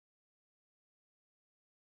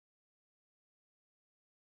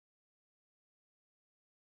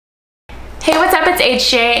Hey, what's up? It's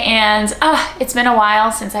HJ, and it's been a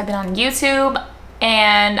while since I've been on YouTube,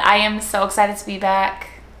 and I am so excited to be back.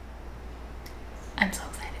 I'm so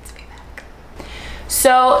excited to be back.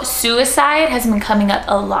 So, suicide has been coming up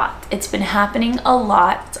a lot. It's been happening a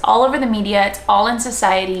lot. It's all over the media. It's all in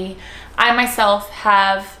society. I myself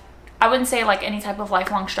have, I wouldn't say like any type of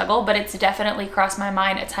lifelong struggle, but it's definitely crossed my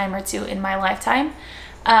mind a time or two in my lifetime.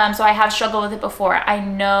 So I have struggled with it before. I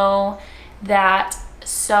know that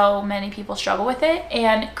so many people struggle with it,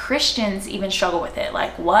 and Christians even struggle with it.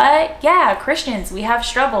 Like, what? Yeah, Christians, we have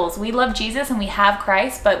struggles. We love Jesus and we have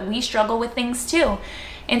Christ, but we struggle with things too.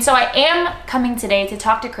 And so I am coming today to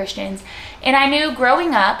talk to Christians. And I knew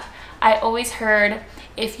growing up, I always heard,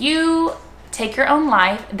 if you take your own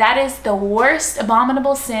life, that is the worst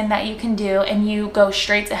abominable sin that you can do, and you go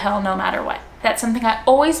straight to hell no matter what. That's something I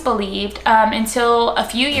always believed until a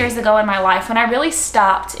few years ago in my life, when I really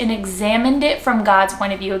stopped and examined it from God's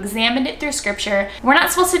point of view, examined it through scripture. We're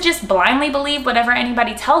not supposed to just blindly believe whatever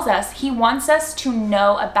anybody tells us. He wants us to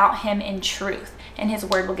know about him in truth, and his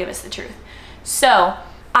word will give us the truth. So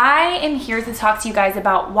I am here to talk to you guys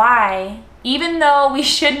about why, even though we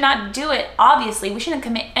should not do it, obviously we shouldn't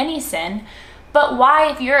commit any sin, but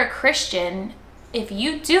why, if you're a Christian, if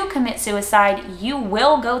you do commit suicide, you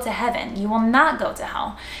will go to heaven. You will not go to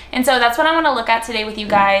hell. And so that's what I want to look at today with you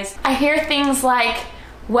guys. I hear things like,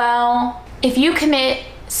 well, if you commit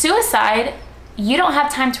suicide, you don't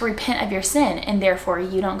have time to repent of your sin, and therefore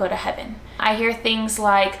you don't go to heaven. I hear things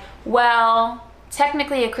like, well,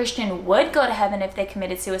 technically a Christian would go to heaven if they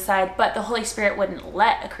committed suicide, but the Holy Spirit wouldn't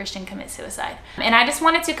let a Christian commit suicide. And I just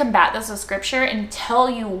wanted to combat this with scripture and tell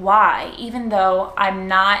you why, even though I'm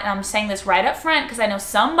not, and I'm saying this right up front because I know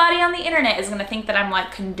somebody on the internet is gonna think that I'm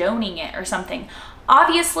like condoning it or something.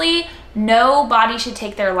 Obviously, nobody should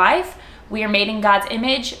take their life. We are made in God's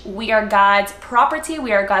image. We are God's property.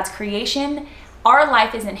 We are God's creation. Our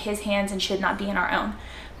life is in his hands and should not be in our own.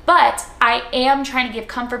 But I am trying to give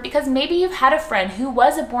comfort, because maybe you've had a friend who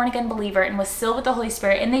was a born-again believer and was filled with the Holy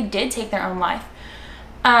Spirit, and they did take their own life.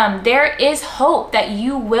 There is hope that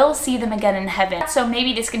you will see them again in heaven. So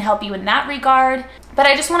maybe this can help you in that regard. But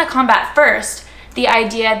I just want to combat first the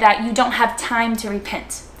idea that you don't have time to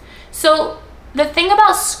repent. So the thing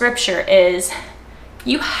about scripture is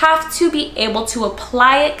you have to be able to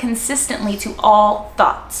apply it consistently to all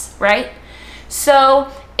thoughts, right?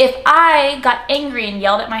 So if I got angry and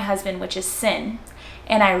yelled at my husband, which is sin,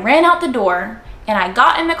 and I ran out the door and I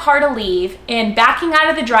got in the car to leave, and backing out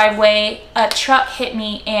of the driveway, a truck hit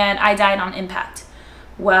me and I died on impact.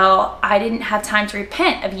 Well, I didn't have time to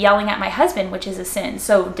repent of yelling at my husband, which is a sin.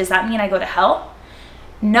 So does that mean I go to hell?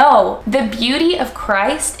 No. The beauty of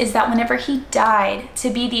Christ is that whenever he died to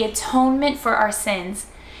be the atonement for our sins,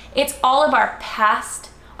 it's all of our past,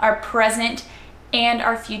 our present, and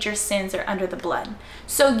our future sins are under the blood.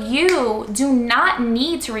 So you do not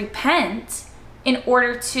need to repent in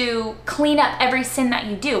order to clean up every sin that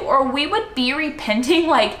you do, or we would be repenting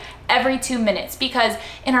like every 2 minutes, because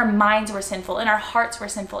in our minds we're sinful, in our hearts we're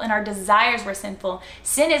sinful, in our desires we're sinful.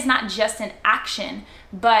 Sin is not just an action,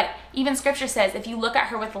 but even scripture says if you look at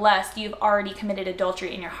her with lust, you've already committed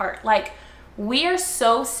adultery in your heart. Like, we are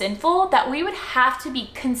so sinful that we would have to be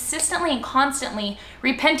consistently and constantly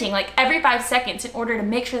repenting, like every 5 seconds, in order to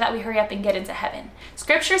make sure that we hurry up and get into heaven.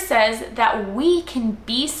 Scripture says that we can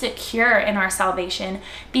be secure in our salvation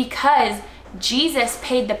because Jesus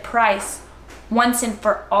paid the price once and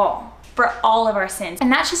for all of our sins.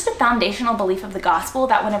 And that's just a foundational belief of the gospel,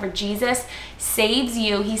 that whenever Jesus saves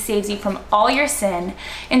you, he saves you from all your sin.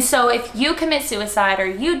 And so if you commit suicide or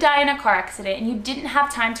you die in a car accident and you didn't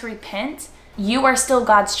have time to repent, you are still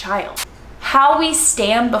God's child. How we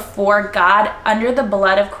stand before God under the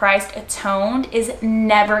blood of Christ atoned is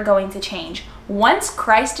never going to change. Once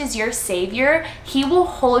Christ is your Savior, he will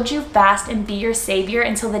hold you fast and be your Savior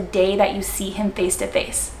until the day that you see him face to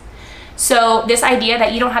face. So this idea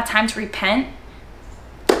that you don't have time to repent,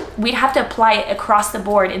 we'd have to apply it across the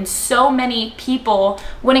board, and so many people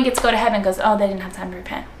wouldn't get to go to heaven because, oh, they didn't have time to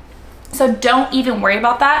repent. So don't even worry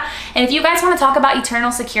about that. And if you guys want to talk about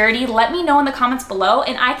eternal security, let me know in the comments below,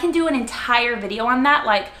 and I can do an entire video on that.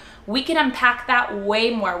 Like, we can unpack that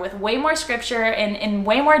way more with way more scripture and in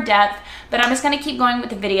way more depth, but I'm just going to keep going with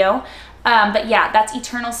the video. But yeah, that's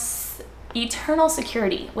eternal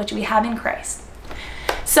security, which we have in Christ.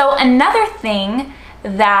 So another thing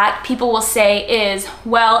that people will say is,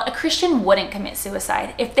 well, a Christian wouldn't commit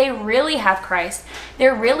suicide. If they really have Christ,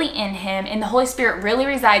 they're really in him, and the Holy Spirit really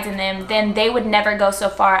resides in them, then they would never go so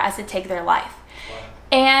far as to take their life.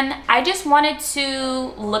 And I just wanted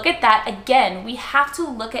to look at that again. We have to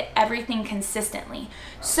look at everything consistently.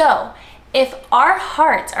 So if our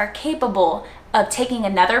hearts are capable of taking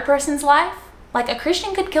another person's life, like a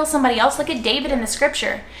Christian could kill somebody else. Look at David in the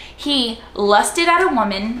scripture. He lusted at a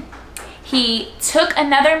woman. He took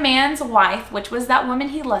another man's wife, which was that woman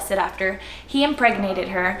he lusted after. He impregnated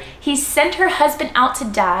her. He sent her husband out to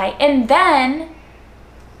die. And then,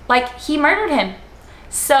 like, he murdered him.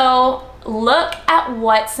 So look at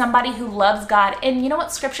what somebody who loves God, and you know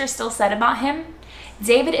what scripture still said about him?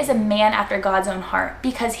 David is a man after God's own heart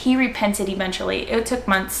because he repented eventually. It took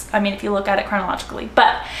months, I mean, if you look at it chronologically,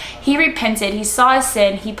 but he repented. He saw his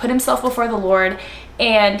sin. He put himself before the Lord,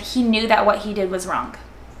 and he knew that what he did was wrong.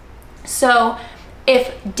 So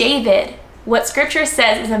if David, what scripture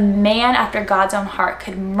says is a man after God's own heart,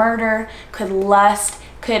 could murder, could lust,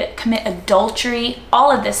 could commit adultery,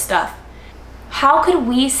 all of this stuff, how could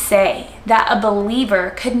we say that a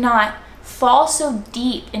believer could not fall so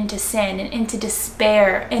deep into sin and into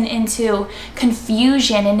despair and into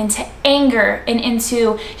confusion and into anger and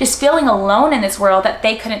into just feeling alone in this world that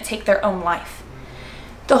they couldn't take their own life?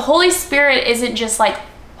 The Holy Spirit isn't just like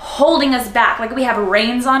holding us back, like we have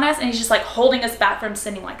reins on us and he's just like holding us back from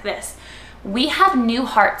sinning like this. We have new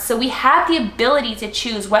hearts, so we have the ability to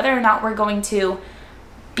choose whether or not we're going to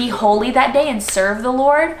be holy that day and serve the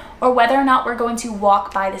Lord, or whether or not we're going to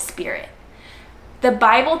walk by the Spirit. The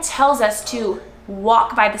Bible tells us to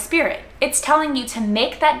walk by the Spirit. It's telling you to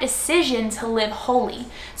make that decision to live holy.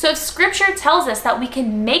 So if scripture tells us that we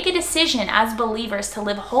can make a decision as believers to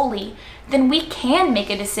live holy, then we can make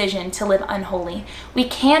a decision to live unholy. We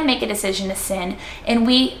can make a decision to sin, and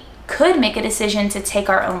we could make a decision to take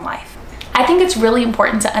our own life. I think it's really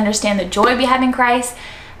important to understand the joy we have in Christ,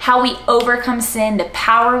 how we overcome sin, the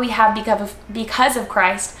power we have because of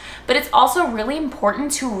Christ, but it's also really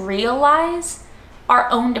important to realize our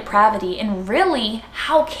own depravity and really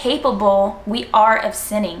how capable we are of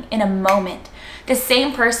sinning in a moment. The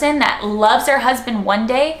same person that loves their husband one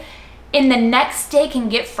day, in the next day can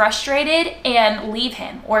get frustrated and leave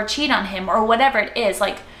him or cheat on him or whatever it is.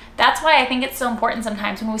 Like, that's why I think it's so important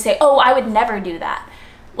sometimes when we say, oh, I would never do that.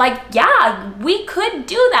 Like, yeah, we could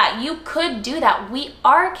do that. You could do that. We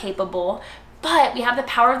are capable, but we have the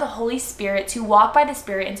power of the Holy Spirit to walk by the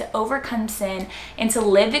Spirit and to overcome sin and to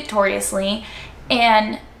live victoriously.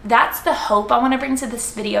 And that's the hope I want to bring to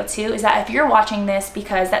this video too, is that if you're watching this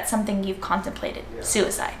because that's something you've contemplated,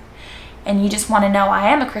 suicide, and you just want to know, I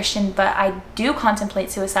am a Christian, but I do contemplate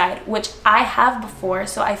suicide, which I have before,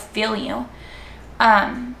 so I feel you.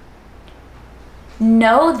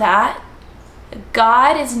 Know that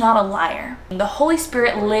God is not a liar. The Holy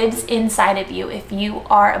Spirit lives inside of you if you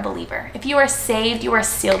are a believer. If you are saved, you are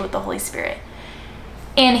sealed with the Holy Spirit.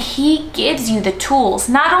 And he gives you the tools,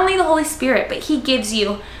 not only the Holy Spirit, but he gives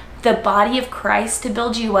you the body of Christ to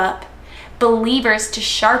build you up, believers to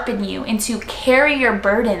sharpen you, and to carry your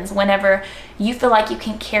burdens whenever you feel like you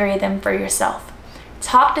can't carry them for yourself.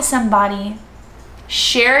 Talk to somebody,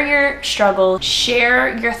 share your struggle,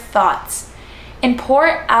 share your thoughts, and pour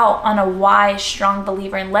it out on a wise, strong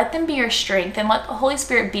believer, and let them be your strength, and let the Holy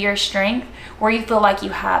Spirit be your strength where you feel like you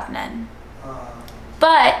have none.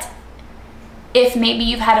 But if maybe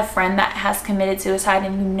you've had a friend that has committed suicide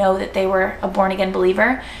and you know that they were a born-again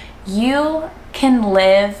believer, you can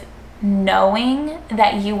live knowing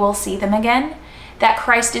that you will see them again, that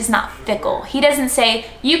Christ is not fickle. He doesn't say,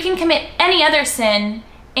 you can commit any other sin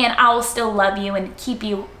and I will still love you and keep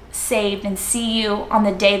you saved and see you on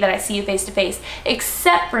the day that I see you face to face,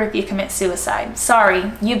 except for if you commit suicide. Sorry,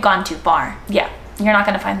 you've gone too far. Yeah, you're not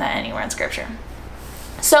going to find that anywhere in scripture.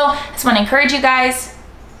 So I just want to encourage you guys.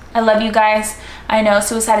 I love you guys. I know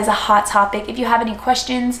suicide is a hot topic. If you have any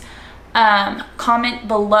questions, comment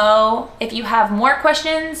below. If you have more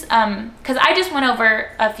questions, because I just went over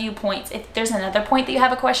a few points. If there's another point that you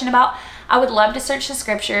have a question about, I would love to search the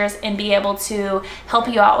scriptures and be able to help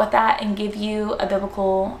you out with that and give you a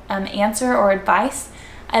biblical answer or advice.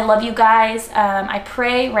 I love you guys. I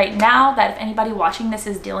pray right now that if anybody watching this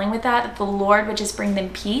is dealing with that the Lord would just bring them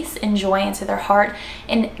peace and joy into their heart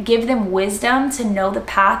and give them wisdom to know the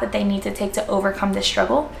path that they need to take to overcome this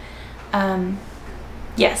struggle.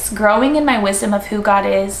 Yes, growing in my wisdom of who God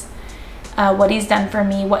is, what he's done for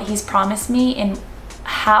me, what he's promised me, and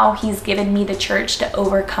how he's given me the church to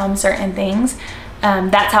overcome certain things.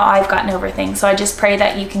 That's how I've gotten over things. So I just pray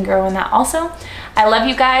that you can grow in that also. I love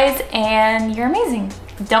you guys and you're amazing.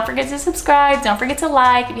 Don't forget to subscribe. Don't forget to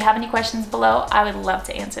like. If you have any questions below, I would love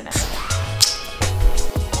to answer them.